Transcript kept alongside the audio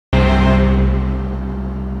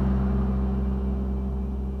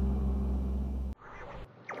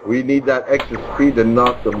We need that extra speed to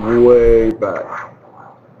knock them way back.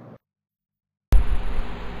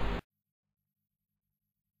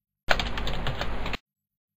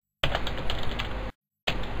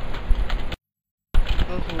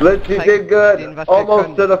 Let's you did good.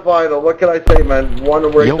 Almost to the final. What can I say, man?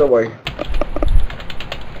 One race away.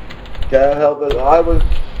 Can't help it. I was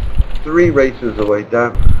 3 races away,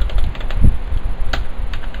 damn.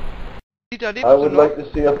 I would like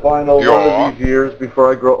to see a final one of these years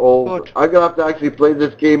before I grow old. Good. I'm going to have to actually play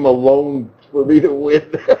this game alone for me to win.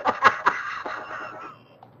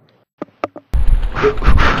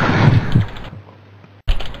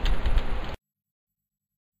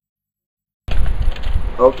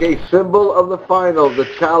 Okay, symbol of the final, the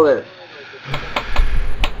chalice.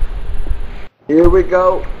 Here we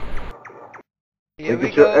go.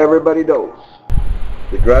 Making sure everybody knows.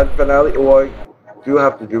 The grand finale, oh, I do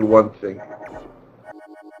have to do one thing.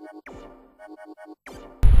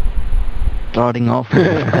 Starting off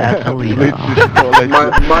Vaseline.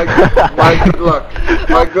 my good luck.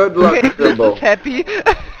 My good luck symbol. Happy.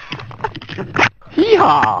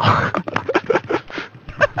 Yeehaw!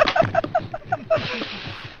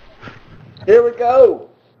 Here we go.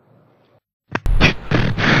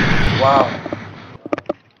 Wow.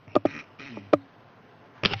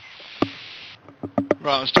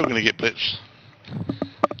 Right, I'm still going to get blitzed.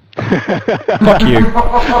 Fuck you.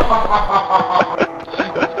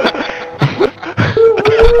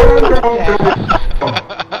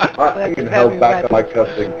 I can held back on my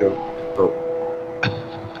cussing too, so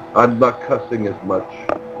I'm not cussing as much,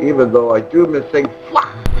 even though I do miss saying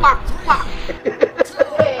fuck, fuck, fuck.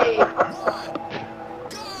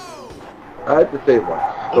 I had to say it once.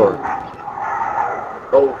 Sorry.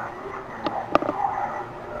 Oh.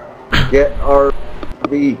 Get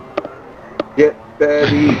RV. Get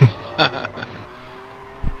Betty.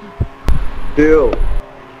 Still.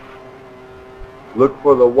 Look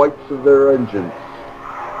for the whites of their engines.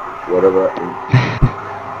 Whatever that means.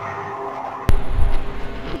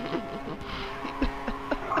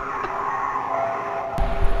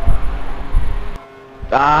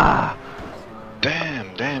 Ah! Damn.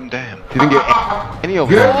 Didn't get any of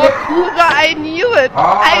them. Oh, Kusa, I knew it!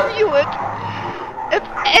 I knew it! If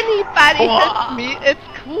anybody hits me, it's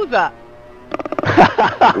Kusa.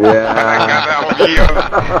 Yeah.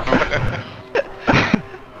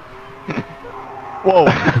 Whoa.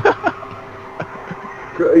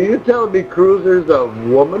 Are you telling me Cruiser's a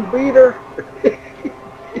woman beater?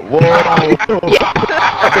 Whoa.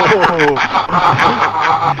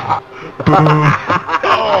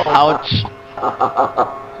 Ouch.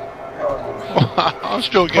 I'm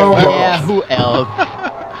still getting that. Yeah, who else?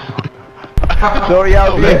 Sorry,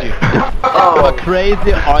 I'll be Oh,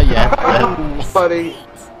 crazy. Oh, yes. buddy.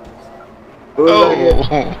 Who did I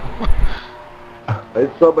hit?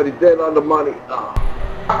 There's somebody dead on the money. Oh,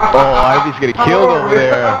 Ivy's getting killed over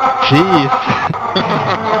there. Jeez.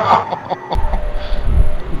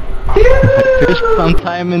 Fish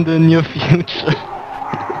sometime in the near future.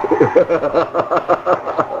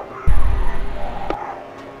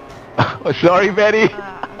 Oh, sorry, Betty.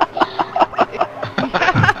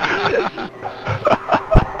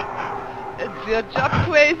 It's your job,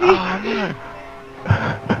 crazy.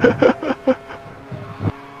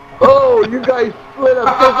 oh, you guys split up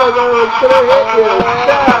just as I was gonna hit you.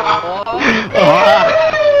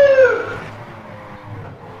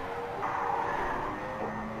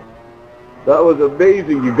 That was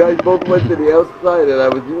amazing. You guys both went to the outside,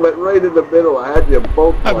 and you went right in the middle. I had you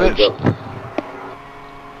both lined up.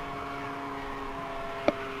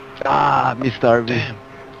 Ah, Mr. RV. Damn.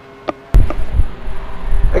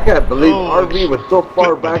 I can't believe RV was so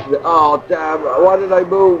far back. Oh, damn. Why did I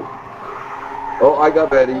move? Oh, I got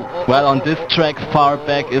Betty. Well, on this track, far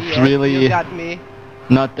back is really You got me.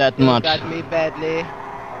 not that much. You got me badly.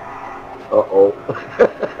 Uh-oh.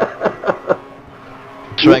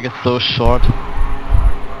 Track is so short.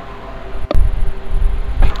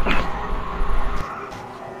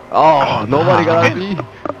 Oh, nobody got RV.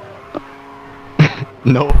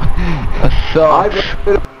 No. So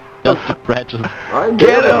just scratches. I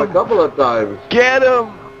get him a couple of times. Get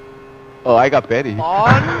him! Oh, I got Betty.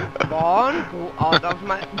 Bon, go out of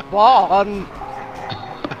my... Bon!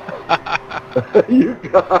 You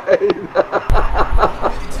guys.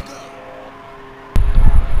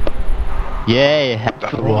 Yay, had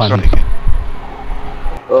That's to the wrong one. side again.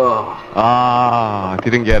 Oh, Ah,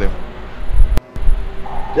 didn't get him.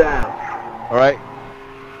 damn. Alright.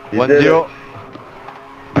 You 1-0.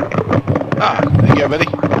 Ah, there you go, buddy.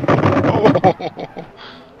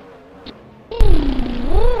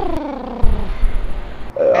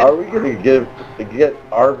 Are we gonna get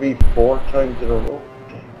RV 4 times in a row?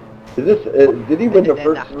 Is this? Did he win the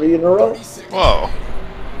first 3 in a row? Whoa.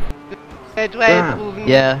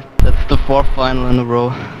 Yeah, that's the 4th final in a row.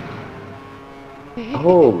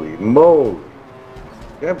 Holy moly!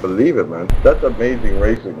 Can't believe it, man. That's amazing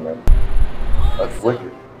racing, man. That's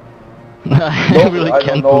wicked. I really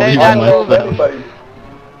can't know. believe I it don't know if myself. anybody.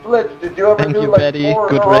 Blitz, did you ever Thank do you, like Betty. 4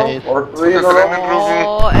 Good in a row race. or 3 in a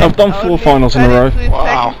row? I've done 4 finals in a row.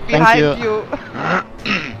 Wow. Thank you.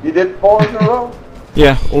 You did 4 in a row?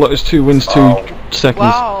 Yeah, all it was 2 wins, 2 seconds.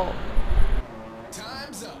 Wow.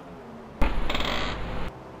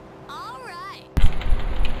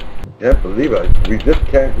 Can't believe it. We just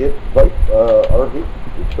can't hit like RV.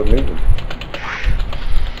 It's amazing.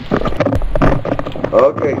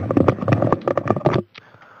 Okay.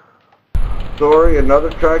 Sorry, another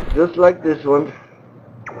track just like this one.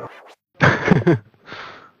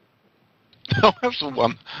 Oh, that's the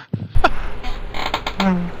one.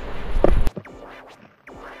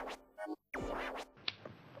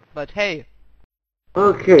 But hey,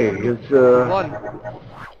 Okay, it's one.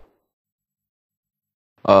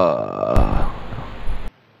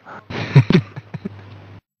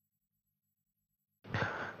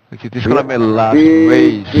 Okay, this is gonna be the last big,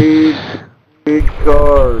 race. big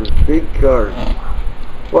cars, big cars.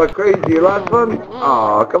 What, crazy, your last one?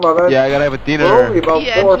 Aw, come on, man. Yeah, I gotta have a We're only dinner.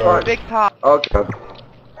 about 4 or 5. Big top. Okay.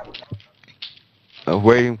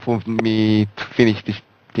 Waiting for me to finish this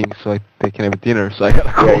thing so they can have a dinner. So I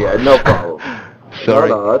gotta go. Yeah, no problem. Sorry.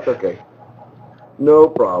 No, that's okay. No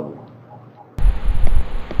problem.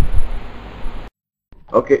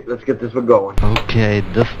 Okay, let's get this one going. Okay,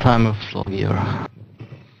 this time of slow gear.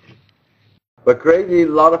 But crazy, a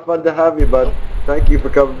lot of fun to have you, bud. Thank you for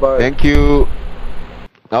coming by. Thank you.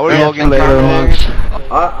 I will Yeah, log in thank you later. very much.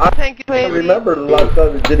 I Thank you, can't Crazy. remember the last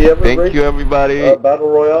time. Did he ever Thank race you, everybody. Battle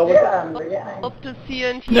Royale with us? Hope to see you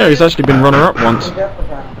in Yeah, he's actually been runner-up once.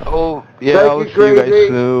 Oh, yeah, Thank I'll you, see you guys Crazy.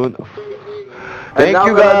 soon. And Thank now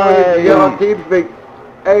you, that I know you get on guys. TeamSpeak.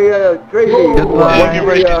 Hey, Crazy. Goodbye. Thank you,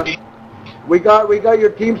 when Ray. we got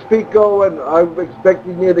your TeamSpeak going. I'm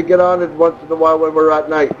expecting you to get on it once in a while when we're at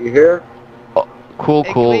night. You hear? Oh, cool,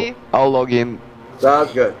 cool. Actually- I'll log in.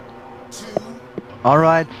 Sounds good.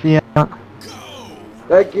 Alright, see ya.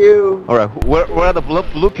 Thank you. Alright, where are the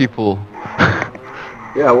blue people?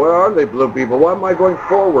 Yeah, where are they, blue people? Why am I going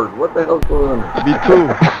forward? What the hell's going on? Me too.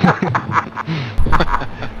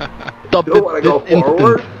 Stop You don't want to go this instant.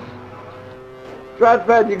 forward?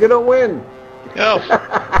 Stratfed, you're gonna win. Oh.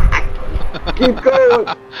 Keep going.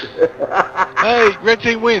 Hey, red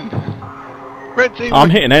team win. Red team I'm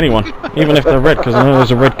win. hitting anyone, even if they're red, because I know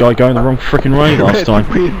there's a red guy going the wrong freaking way last time.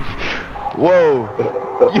 Whoa!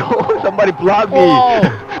 Yo, somebody blocked me! Whoa.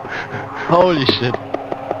 Holy shit.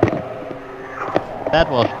 That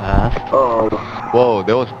was fast. Oh, Whoa,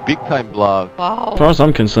 that was big time block. Wow. As far as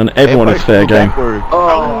I'm concerned, everyone is fair game. Backwards.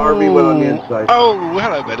 RV went on the inside. Oh,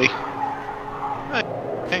 hello, Betty. Hey,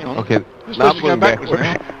 hang on. Okay, We're now supposed I'm to go going backwards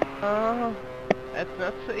backwards. now. That's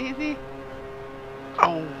not so easy.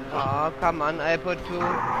 Oh. Oh, come on, I put 2.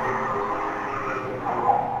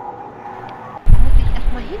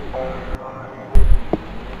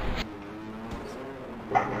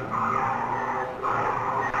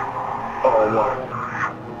 Oh, wow.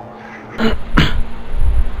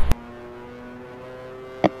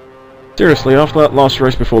 Seriously, after that last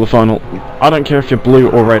race before the final, I don't care if you're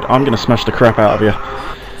blue or red, I'm gonna smash the crap out of you.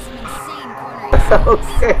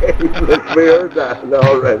 Okay, look, we heard that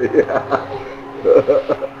already.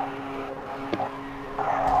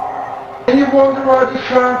 And you wonder why I just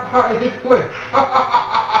try and hide his clip.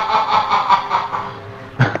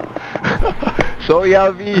 Sorry,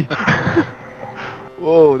 Alvi.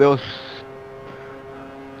 Whoa, that was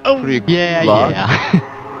pretty block.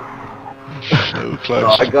 So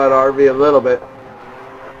close. I got RV a little bit.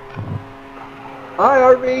 Hi,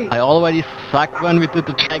 RV. I already suck when we did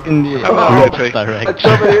the track in the Hello, opposite Betty. And direction.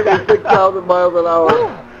 somebody hit me 6,000 miles an hour.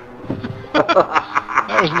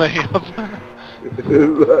 That was me.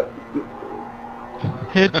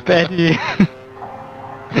 Hit Betty.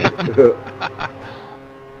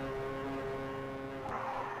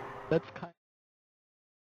 That's kind